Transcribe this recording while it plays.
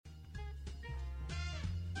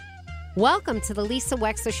Welcome to the Lisa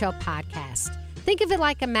Wexler Show podcast. Think of it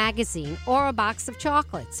like a magazine or a box of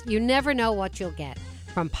chocolates. You never know what you'll get.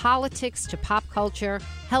 From politics to pop culture,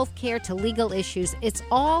 healthcare to legal issues, it's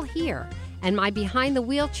all here. And my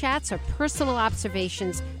behind-the-wheel chats are personal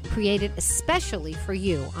observations created especially for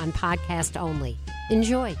you on podcast only.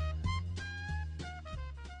 Enjoy.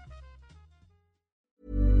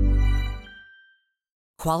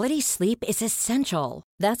 Quality sleep is essential.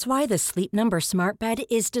 That's why the Sleep Number Smart Bed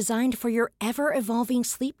is designed for your ever-evolving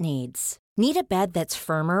sleep needs. Need a bed that's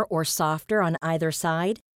firmer or softer on either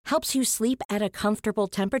side? Helps you sleep at a comfortable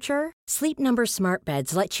temperature? Sleep Number Smart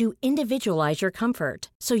Beds let you individualize your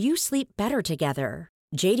comfort, so you sleep better together.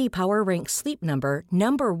 J.D. Power ranks Sleep Number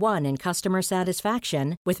number 1 in customer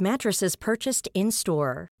satisfaction with mattresses purchased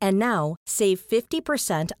in-store. And now, save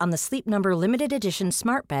 50% on the Sleep Number Limited Edition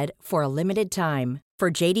Smart Bed for a limited time. For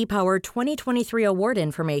J.D. Power 2023 award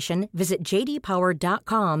information, visit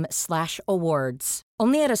jdpower.com/awards.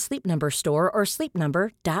 Only at a Sleep Number store or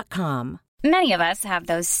sleepnumber.com. Many of us have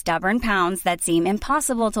those stubborn pounds that seem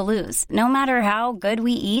impossible to lose, no matter how good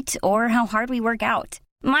we eat or how hard we work out.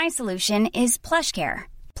 My solution is PlushCare.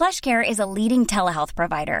 PlushCare is a leading telehealth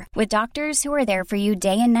provider with doctors who are there for you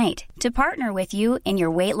day and night to partner with you in your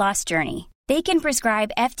weight loss journey. They can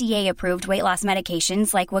prescribe FDA-approved weight loss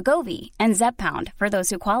medications like Wegovy and Zepbound for those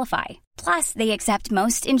who qualify. Plus, they accept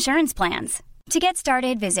most insurance plans. To get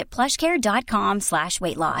started, visit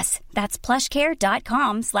plushcare.com/weight loss. That's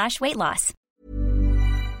plushcare.com/weight loss.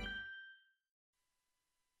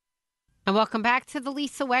 And welcome back to the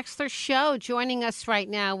Lisa Wexler Show. Joining us right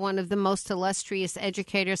now, one of the most illustrious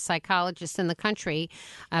educators, psychologists in the country,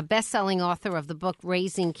 a best-selling author of the book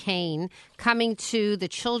Raising Cain, coming to the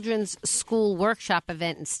Children's School Workshop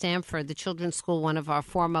event in Stamford. The Children's School, one of our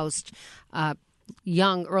foremost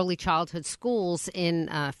young early childhood schools in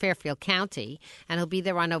Fairfield County, and he'll be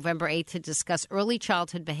there on November 8th to discuss early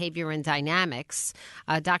childhood behavior and dynamics.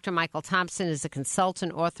 Dr. Michael Thompson is a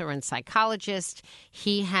consultant, author, and psychologist.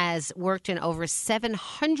 He has worked in over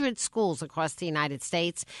 700 schools across the United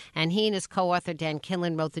States, and he and his co-author Dan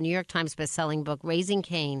Kinlan wrote the New York Times bestselling book Raising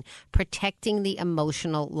Cain, Protecting the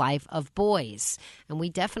Emotional Life of Boys. And we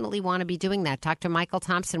definitely want to be doing that. Dr. Michael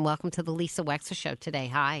Thompson, welcome to the Lisa Wexler Show today.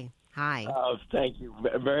 Hi. Hi. Thank you.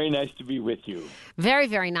 Very nice to be with you. Very,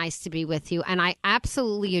 very nice to be with you. And I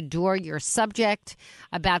absolutely adore your subject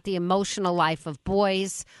about the emotional life of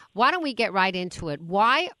boys. Why don't we get right into it?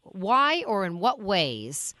 Why or in what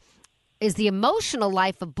ways is the emotional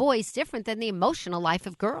life of boys different than the emotional life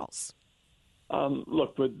of girls?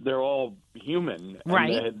 Look, they're all human.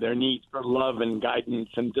 Right. And their needs for love and guidance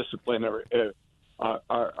and discipline are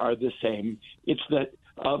the same. It's that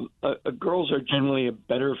girls are generally a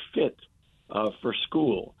better fit for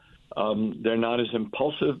school. They're not as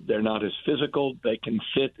impulsive. They're not as physical. They can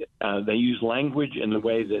sit. They use language in a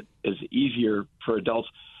way that is easier for adults.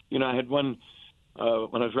 You know, I had one,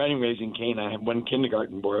 when I was writing Raising Cain, I had one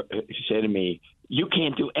kindergarten boy say to me, "You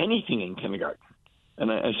can't do anything in kindergarten."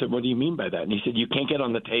 And I said, "What do you mean by that?" And he said, "You can't get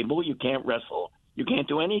on the table. You can't wrestle. You can't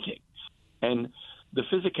do anything." And the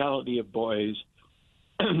physicality of boys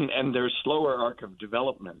and their slower arc of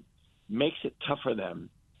development makes it tough for them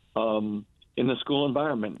in the school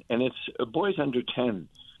environment. And it's boys under 10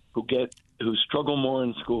 who struggle more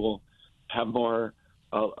in school, have more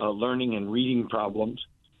learning and reading problems.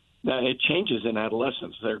 Now, it changes in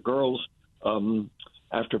adolescence. Their girls,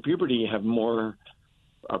 after puberty, have more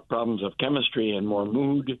problems of chemistry and more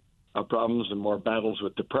mood problems and more battles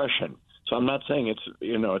with depression. So I'm not saying it's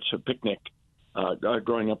a picnic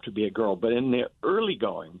growing up to be a girl. But in the early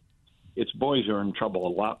going, it's boys who are in trouble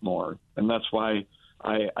a lot more. And that's why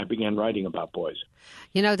I began writing about boys.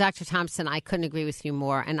 You know, Dr. Thompson, I couldn't agree with you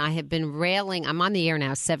more. And I have been railing. I'm on the air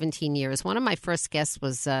now 17 years. One of my first guests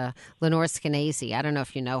was Lenore Skenazy. I don't know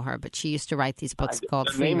if you know her, but she used to write these books called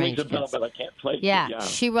Free Range Kids. But I can't place it. Yeah,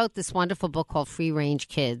 she wrote this wonderful book called Free Range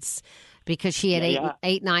Kids, because she had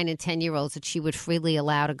eight, 9, and 10-year-olds that she would freely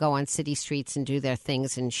allow to go on city streets and do their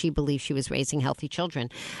things, and she believed she was raising healthy children.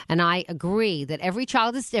 And I agree that every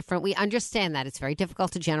child is different. We understand that. It's very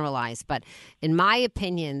difficult to generalize. But in my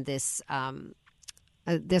opinion, there's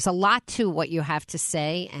a lot to what you have to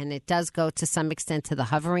say, and it does go to some extent to the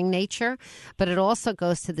hovering nature, but it also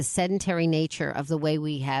goes to the sedentary nature of the way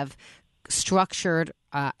we have structured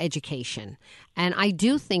education. And I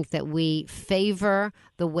do think that we favor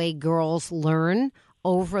the way girls learn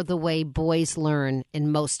over the way boys learn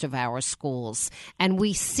in most of our schools. And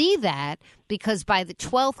we see that because by the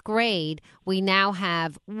 12th grade, we now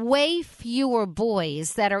have way fewer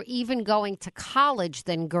boys that are even going to college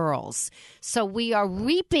than girls. So we are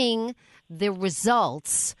reaping the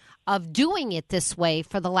results of doing it this way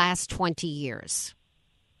for the last 20 years?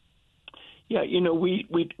 Yeah,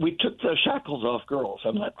 we took the shackles off girls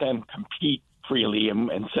and let them compete freely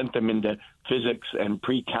and sent them into physics and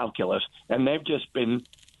pre-calculus, and they've just been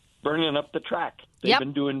burning up the track. They've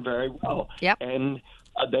been doing very well. Yep. And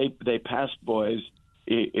they passed boys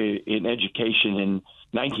in education in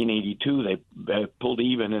 1982. They pulled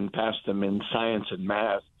even and passed them in science and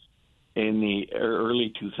math in the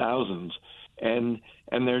early 2000s. And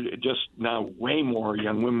there are just now way more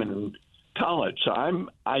young women in college. So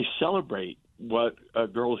I celebrate what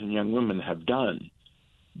girls and young women have done.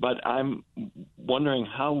 But I'm wondering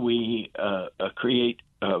how we create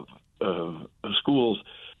schools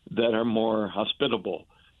that are more hospitable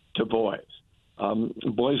to boys.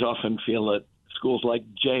 Boys often feel that schools like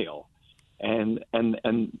jail, and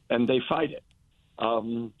they fight it.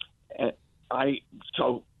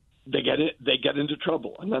 So they get into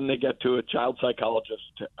trouble, and then they get to a child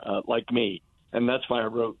psychologist like me, and that's why I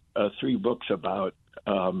wrote 3 books about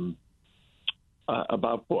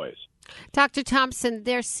boys. Dr. Thompson,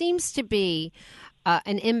 there seems to be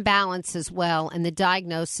an imbalance as well in the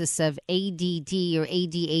diagnosis of ADD or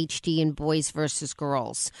ADHD in boys versus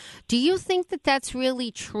girls. Do you think that that's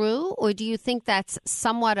really true, or do you think that's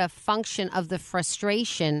somewhat a function of the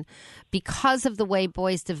frustration because of the way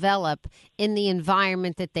boys develop in the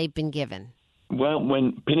environment that they've been given? Well,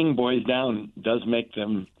 when pinning boys down does make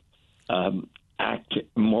them act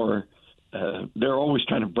more, they're always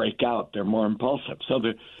trying to break out. They're more impulsive. So,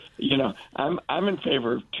 I'm in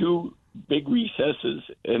favor of 2 big recesses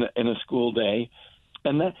in a school day,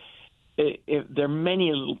 and that there are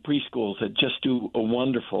many little preschools that just do a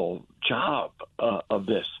wonderful job of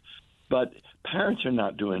this, but parents are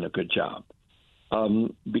not doing a good job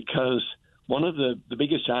because one of the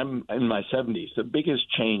biggest, I'm in my 70s, the biggest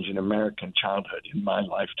change in American childhood in my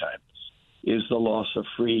lifetime is the loss of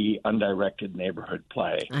free, undirected neighborhood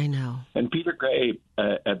play. I know. And Peter Gray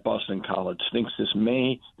at Boston College thinks this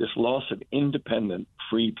loss of independent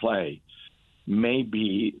free play may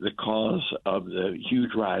be the cause of the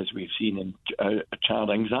huge rise we've seen in child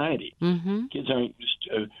anxiety. Mm-hmm. Kids aren't used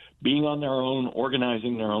to being on their own,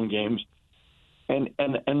 organizing their own games. And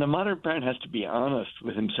the modern parent has to be honest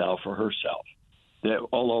with himself or herself. That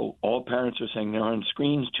although all parents are saying they're on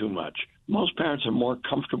screens too much, most parents are more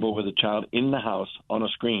comfortable with a child in the house on a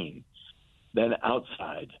screen than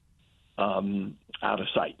outside, out of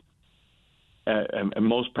sight. And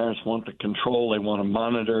most parents want the control. They want to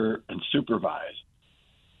monitor and supervise.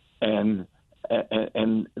 And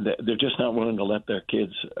they're just not willing to let their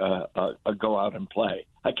kids go out and play.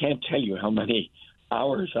 I can't tell you how many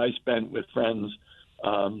hours I spent with friends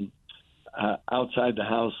outside the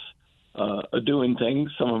house doing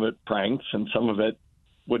things, some of it pranks and some of it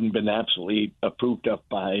wouldn't have been absolutely approved of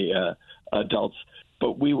by adults.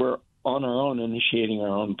 But we were on our own, initiating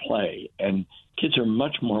our own play. And kids are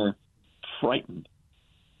much more frightened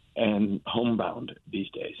and homebound these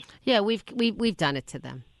days. Yeah, we've done it to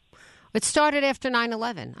them. It started after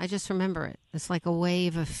 9/11. I just remember it. It's like a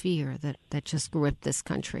wave of fear that just gripped this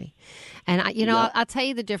country. And, I'll tell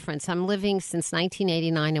you the difference. I'm living since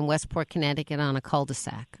 1989 in Westport, Connecticut on a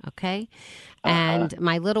cul-de-sac, okay? And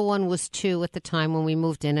my little one was 2 at the time when we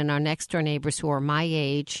moved in, and our next-door neighbors who are my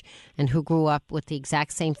age and who grew up with the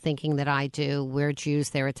exact same thinking that I do, we're Jews,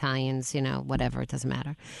 they're Italians, whatever, it doesn't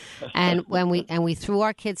matter. And when we threw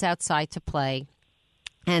our kids outside to play,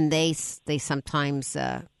 and they sometimes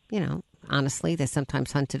honestly, they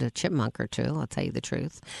sometimes hunted a chipmunk or 2, I'll tell you the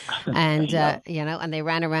truth. And, and they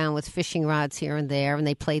ran around with fishing rods here and there, and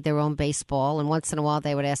they played their own baseball. And once in a while,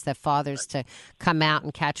 they would ask their fathers to come out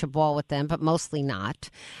and catch a ball with them, but mostly not.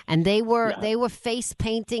 And they were face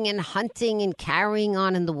painting and hunting and carrying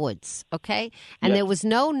on in the woods, okay? And there was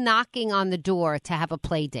no knocking on the door to have a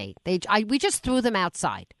play date. We just threw them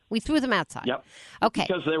outside. We threw them outside. Yep. Okay.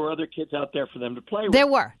 Because there were other kids out there for them to play with.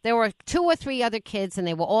 There were 2 or 3 other kids, and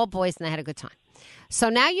they were all boys, and they had a good time. So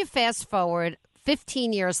now you fast forward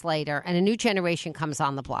 15 years later, and a new generation comes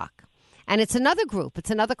on the block. And it's another group.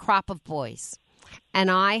 It's another crop of boys.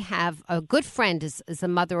 And I have a good friend is the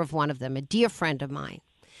mother of one of them, a dear friend of mine.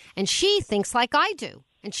 And she thinks like I do.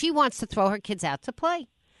 And she wants to throw her kids out to play.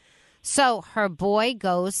 So her boy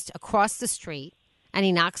goes across the street, and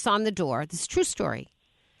he knocks on the door. This is a true story.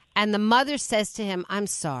 And the mother says to him, I'm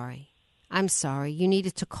sorry. You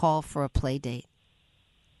needed to call for a play date.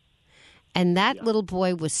 And that little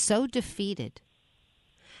boy was so defeated.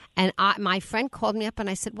 And my friend called me up and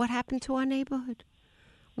I said, what happened to our neighborhood?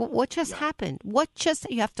 What just happened?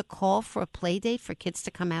 You have to call for a play date for kids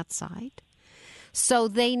to come outside? So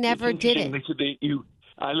they never did it.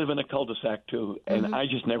 I live in a cul-de-sac too, and I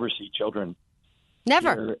just never see children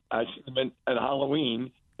Never. I see them at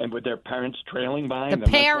Halloween and with their parents trailing by. The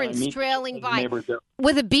parents trailing by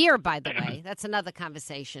with a beer, by the way. That's another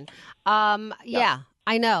conversation. Yeah,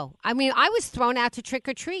 I know. I mean, I was thrown out to trick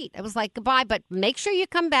or treat. I was like, goodbye, but make sure you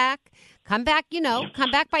come back. Come back,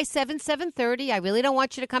 come back by 7:30. I really don't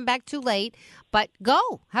want you to come back too late, but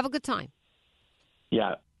go. Have a good time.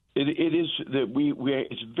 Yeah, it is that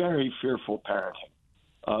it's very fearful parenting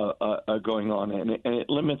going on, and it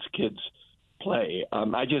limits kids' play.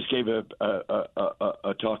 I just gave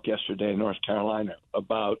a talk yesterday in North Carolina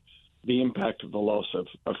about the impact of the loss of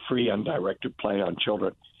free undirected play on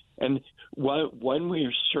children. And when we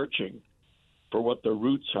are searching for what the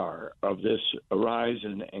roots are of this rise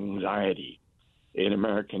in anxiety in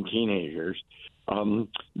American teenagers,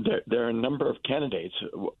 there are a number of candidates.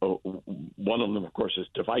 One of them, of course, is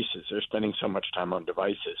devices. They're spending so much time on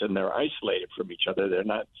devices, and they're isolated from each other. They're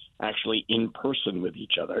not actually in person with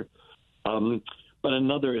each other. But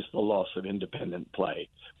another is the loss of independent play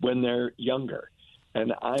when they're younger.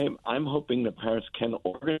 And I'm hoping that parents can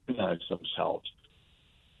organize themselves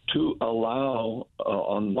to allow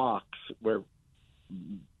on blocks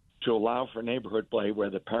to allow for neighborhood play where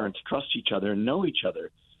the parents trust each other and know each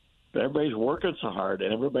other. But everybody's working so hard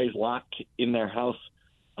and everybody's locked in their house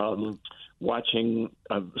watching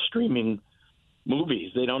streaming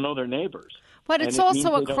movies. They don't know their neighbors. But it's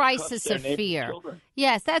also a crisis of fear. Children.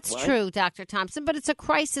 Yes, that's true, Dr. Thompson, but it's a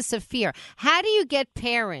crisis of fear. How do you get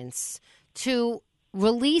parents to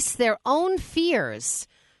release their own fears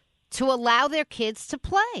to allow their kids to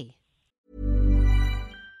play?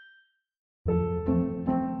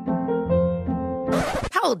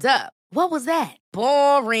 Hold up. What was that?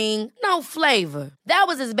 Boring. No flavor. That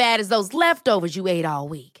was as bad as those leftovers you ate all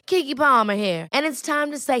week. Keke Palmer here. And it's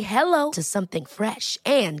time to say hello to something fresh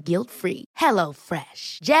and guilt-free.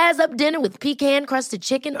 HelloFresh. Jazz up dinner with pecan-crusted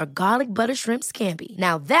chicken or garlic butter shrimp scampi.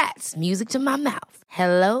 Now that's music to my mouth.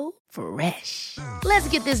 HelloFresh. Let's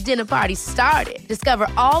get this dinner party started. Discover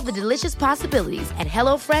all the delicious possibilities at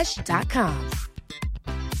HelloFresh.com.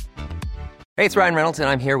 Hey, it's Ryan Reynolds, and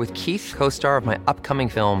I'm here with Keith, co-star of my upcoming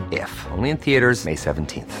film, If, only in theaters May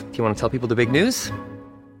 17th. Do you want to tell people the big news?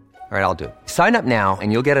 All right, I'll do it. Sign up now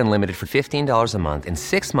and you'll get unlimited for $15 a month and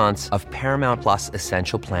 6 months of Paramount Plus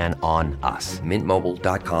Essential Plan on us.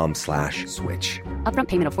 MintMobile.com/switch. Upfront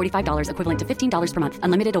payment of $45 equivalent to $15 per month.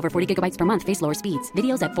 Unlimited over 40 gigabytes per month. Face lower speeds.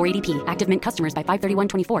 Videos at 480p. Active Mint customers by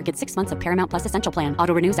 531.24 get 6 months of Paramount Plus Essential Plan.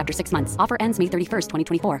 Auto renews after 6 months. Offer ends May 31st,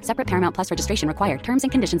 2024. Separate Paramount Plus registration required. Terms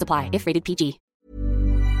and conditions apply if rated PG.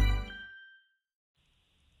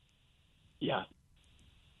 Yeah.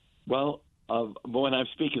 Well, when I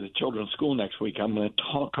speak at the children's school next week, I'm going to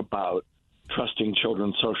talk about trusting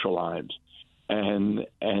children's social lives and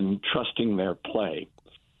trusting their play.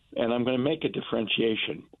 And I'm going to make a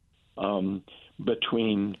differentiation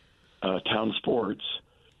between town sports,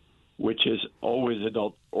 which is always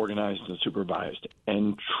adult organized and supervised,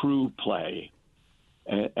 and true play.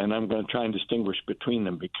 And I'm going to try and distinguish between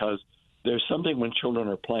them because there's something when children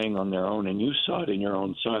are playing on their own, and you saw it in your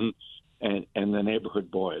own son and the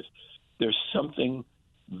neighborhood boys. There's something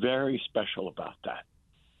very special about that,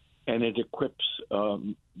 and it equips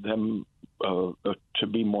them to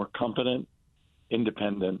be more competent,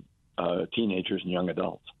 independent teenagers and young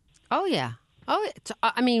adults. Oh, yeah.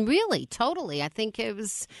 I mean, really, totally. I think it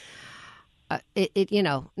was,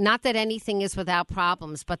 not that anything is without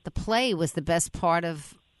problems, but the play was the best part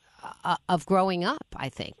of growing up, I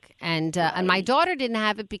think. And my daughter didn't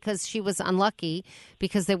have it because she was unlucky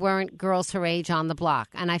because there weren't girls her age on the block.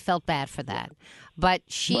 And I felt bad for that. But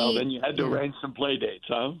Well, then you had to arrange some play dates,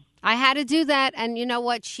 huh? I had to do that. And you know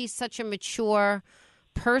what? She's such a mature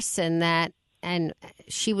person and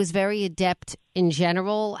she was very adept in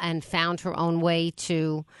general and found her own way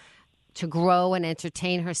to grow and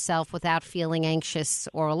entertain herself without feeling anxious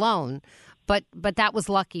or alone. But that was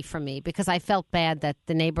lucky for me because I felt bad that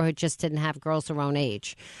the neighborhood just didn't have girls her own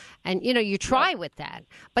age. And, you try with that.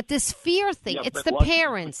 But this fear thing, it's the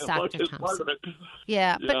parents, Dr. Thompson.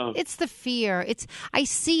 Yeah, but it's the fear. I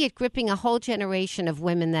see it gripping a whole generation of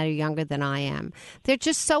women that are younger than I am. They're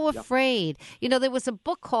just so afraid. There was a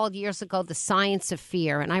book called years ago, The Science of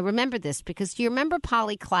Fear. And I remember this because do you remember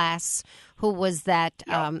Polly Klaas, who was so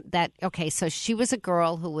she was a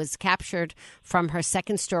girl who was captured from her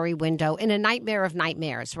second-story window in a nightmare of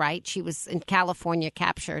nightmares, right? She was in California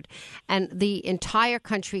captured. And the entire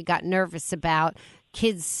country got nervous about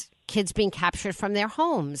kids kids being captured from their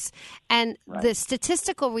homes. And the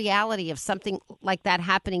statistical reality of something like that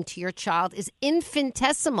happening to your child is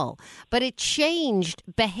infinitesimal, but it changed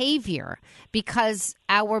behavior because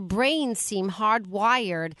our brains seem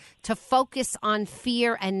hardwired to focus on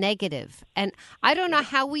fear and negative. And I don't know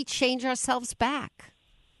how we change ourselves back.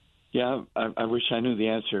 Yeah, I wish I knew the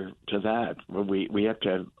answer to that. We have to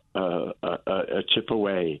have a chip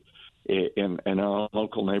away in our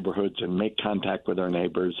local neighborhoods and make contact with our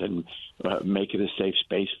neighbors and make it a safe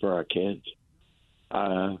space for our kids.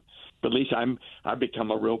 But Lisa, I've become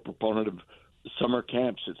a real proponent of summer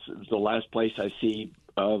camps. It's the last place I see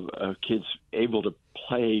of kids able to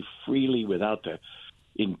play freely without the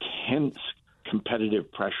intense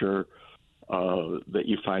competitive pressure that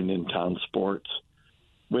you find in town sports,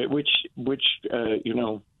 which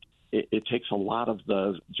it takes a lot of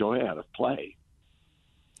the joy out of play.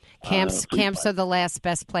 Camps are the last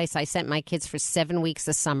best place. I sent my kids for 7 weeks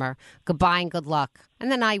this summer. Goodbye and good luck.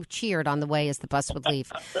 And then I cheered on the way as the bus would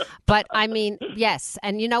leave. But, I mean, yes.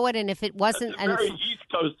 And you know what? And if it wasn't... It's a very East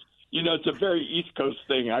Coast, it's a very East Coast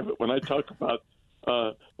thing. When I talk about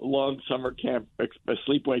long summer camp,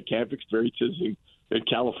 sleepaway camp experiences in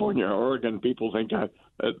California or Oregon, people think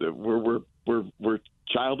we're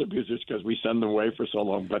child abusers because we send them away for so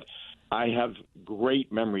long. But I have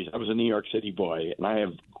great memories. I was a New York City boy, and I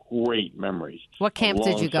have great memories. What camp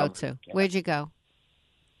did you go to? Camp. Where'd you go?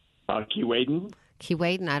 Keewaydin.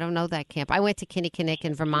 Keewaydin? I don't know that camp. I went to Kinnickinnick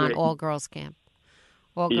in Vermont, all-girls camp.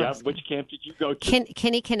 Which camp did you go to?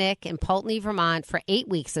 Kinnickinnick in Pulteney, Vermont for 8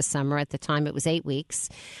 weeks this summer. At the time, it was 8 weeks.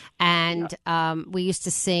 And we used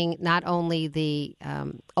to sing not only the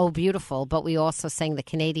Oh Beautiful, but we also sang the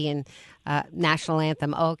Canadian national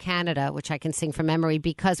anthem, Oh Canada, which I can sing from memory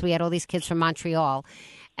because we had all these kids from Montreal.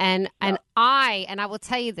 And I will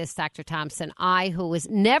tell you this, Dr. Thompson, I, who was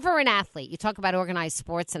never an athlete, you talk about organized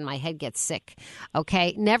sports and my head gets sick,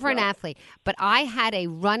 okay? Never an athlete. But I had a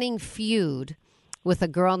running feud with a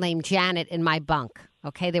girl named Janet in my bunk.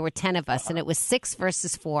 Okay, there were 10 of us, and it was 6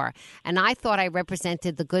 versus 4. And I thought I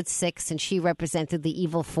represented the good 6, and she represented the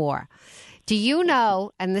evil 4. Do you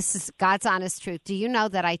know, and this is God's honest truth, do you know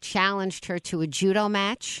that I challenged her to a judo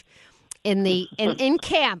match in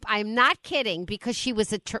camp? I'm not kidding, because she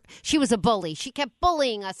was a bully. She kept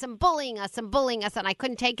bullying us and bullying us and bullying us, and I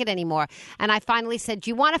couldn't take it anymore. And I finally said,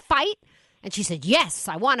 "Do you want to fight?" And she said, "Yes,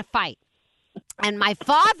 I want to fight." And my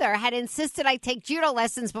father had insisted I take judo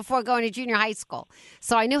lessons before going to junior high school.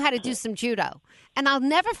 So I knew how to do some judo. And I'll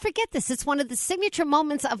never forget this. It's one of the signature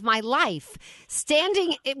moments of my life,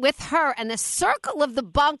 standing with her and the circle of the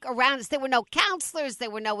bunk around us. There were no counselors. There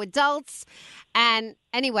were no adults. And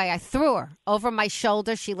anyway, I threw her over my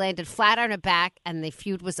shoulder. She landed flat on her back, and the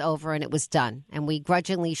feud was over, and it was done. And we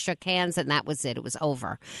grudgingly shook hands, and that was it. It was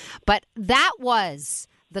over. But that was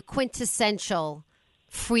the quintessential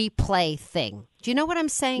free play thing. Do you know what I'm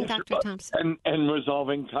saying, Dr. Thompson? And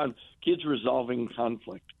resolving kids resolving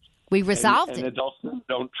conflict. We resolved it. And adults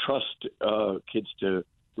don't trust kids to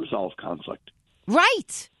resolve conflict.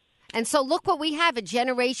 Right. And so look what we have, a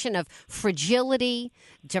generation of fragility,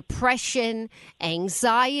 depression,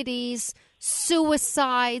 anxieties,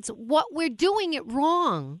 suicides. What we're doing it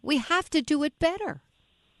wrong. We have to do it better.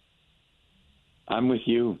 I'm with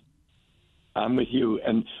you. And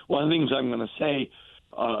one of the things I'm going to say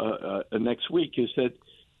next week is that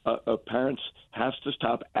parents have to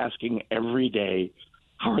stop asking every day,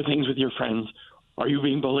 how are things with your friends? Are you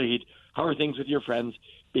being bullied? How are things with your friends?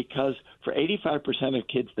 Because for 85% of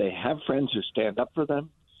kids, they have friends who stand up for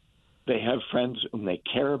them. They have friends whom they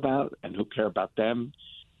care about and who care about them.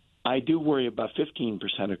 I do worry about 15%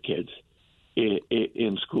 of kids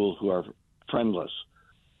in school who are friendless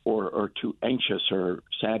or too anxious or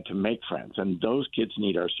sad to make friends. And those kids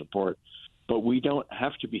need our support. But we don't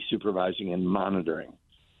have to be supervising and monitoring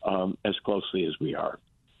as closely as we are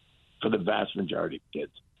for the vast majority of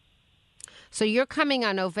kids. So you're coming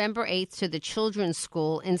on November 8th to the children's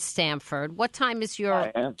school in Stamford. What time is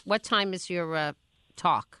your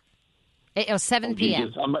talk? 7 p.m.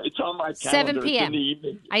 It's on my calendar. 7 p.m. It's in the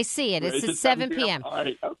evening. I see it. It's at 7 p.m. All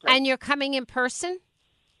right, okay. And you're coming in person?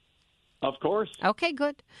 Of course. Okay,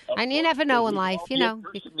 good. And you never know in life, These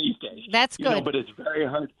days. That's good. But it's very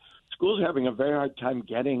hard. Schools are having a very hard time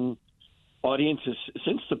getting audiences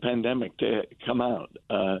since the pandemic to come out.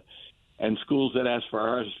 And schools that ask for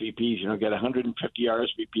RSVPs, get 150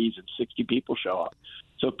 RSVPs and 60 people show up.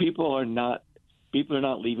 So people are not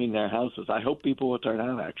leaving their houses. I hope people will turn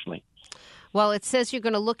out, actually. Well, it says you're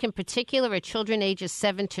going to look in particular at children ages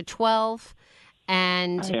 7 to 12.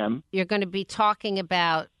 And you're going to be talking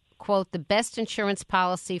about quote, the best insurance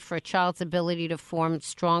policy for a child's ability to form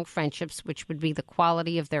strong friendships, which would be the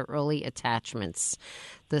quality of their early attachments.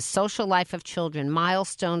 The social life of children,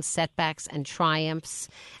 milestones, setbacks, and triumphs.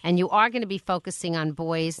 And you are going to be focusing on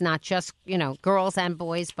boys, not just, girls and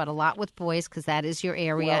boys, but a lot with boys, because that is your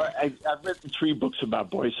area. Well, I've written 3 books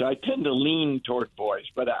about boys, so I tend to lean toward boys.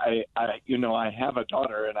 But I have a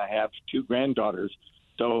daughter and I have 2 granddaughters,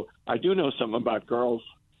 so I do know something about girls.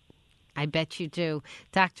 I bet you do.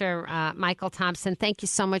 Dr. Michael Thompson, thank you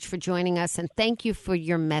so much for joining us, and thank you for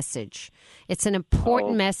your message. It's an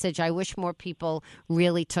important message. I wish more people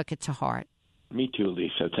really took it to heart. Me too,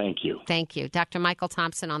 Lisa. Thank you. Thank you. Dr. Michael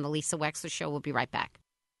Thompson on The Lisa Wexler Show. We'll be right back.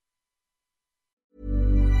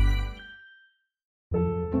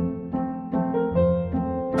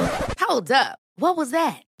 Hold up. What was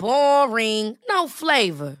that? Boring. No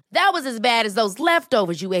flavor. That was as bad as those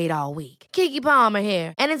leftovers you ate all week. Keke Palmer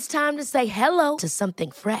here. And it's time to say hello to something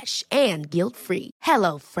fresh and guilt-free.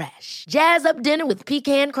 Hello Fresh. Jazz up dinner with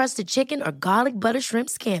pecan-crusted chicken or garlic butter shrimp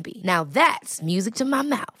scampi. Now that's music to my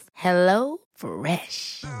mouth. Hello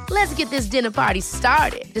Fresh. Let's get this dinner party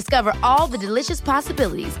started. Discover all the delicious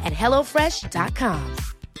possibilities at HelloFresh.com.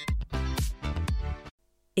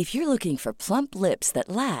 If you're looking for plump lips that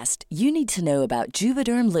last, you need to know about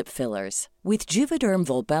Juvederm lip fillers. With Juvederm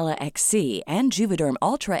Volbella XC and Juvederm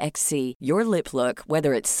Ultra XC, your lip look,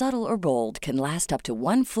 whether it's subtle or bold, can last up to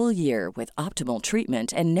 1 full year with optimal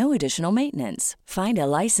treatment and no additional maintenance. Find a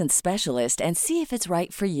licensed specialist and see if it's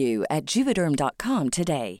right for you at Juvederm.com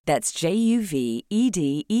today. That's JUVEDERM.com.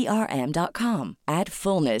 Add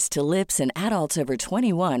fullness to lips in adults over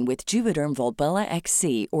 21 with Juvederm Volbella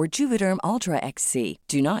XC or Juvederm Ultra XC.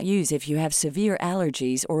 Do not use if you have severe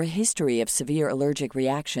allergies or a history of severe allergic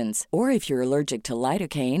reactions, or if you're allergic to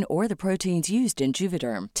lidocaine or the proteins used in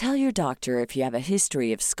Juvederm. Tell your doctor if you have a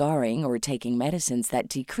history of scarring or taking medicines that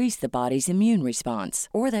decrease the body's immune response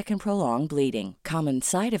or that can prolong bleeding. Common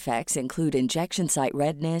side effects include injection site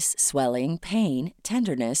redness, swelling, pain,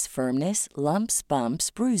 tenderness, firmness, lumps, bumps,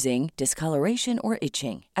 bruising, discoloration, or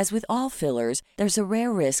itching. As with all fillers, there's a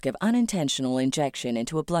rare risk of unintentional injection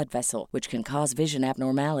into a blood vessel, which can cause vision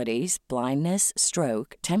abnormalities, blindness,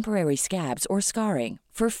 stroke, temporary scabs, or scarring.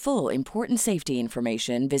 For full, important safety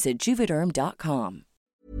information, visit Juvederm.com.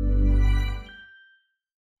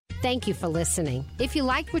 Thank you for listening. If you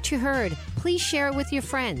liked what you heard, please share it with your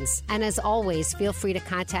friends. And as always, feel free to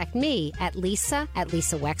contact me at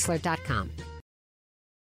Lisa@lisawexler.com.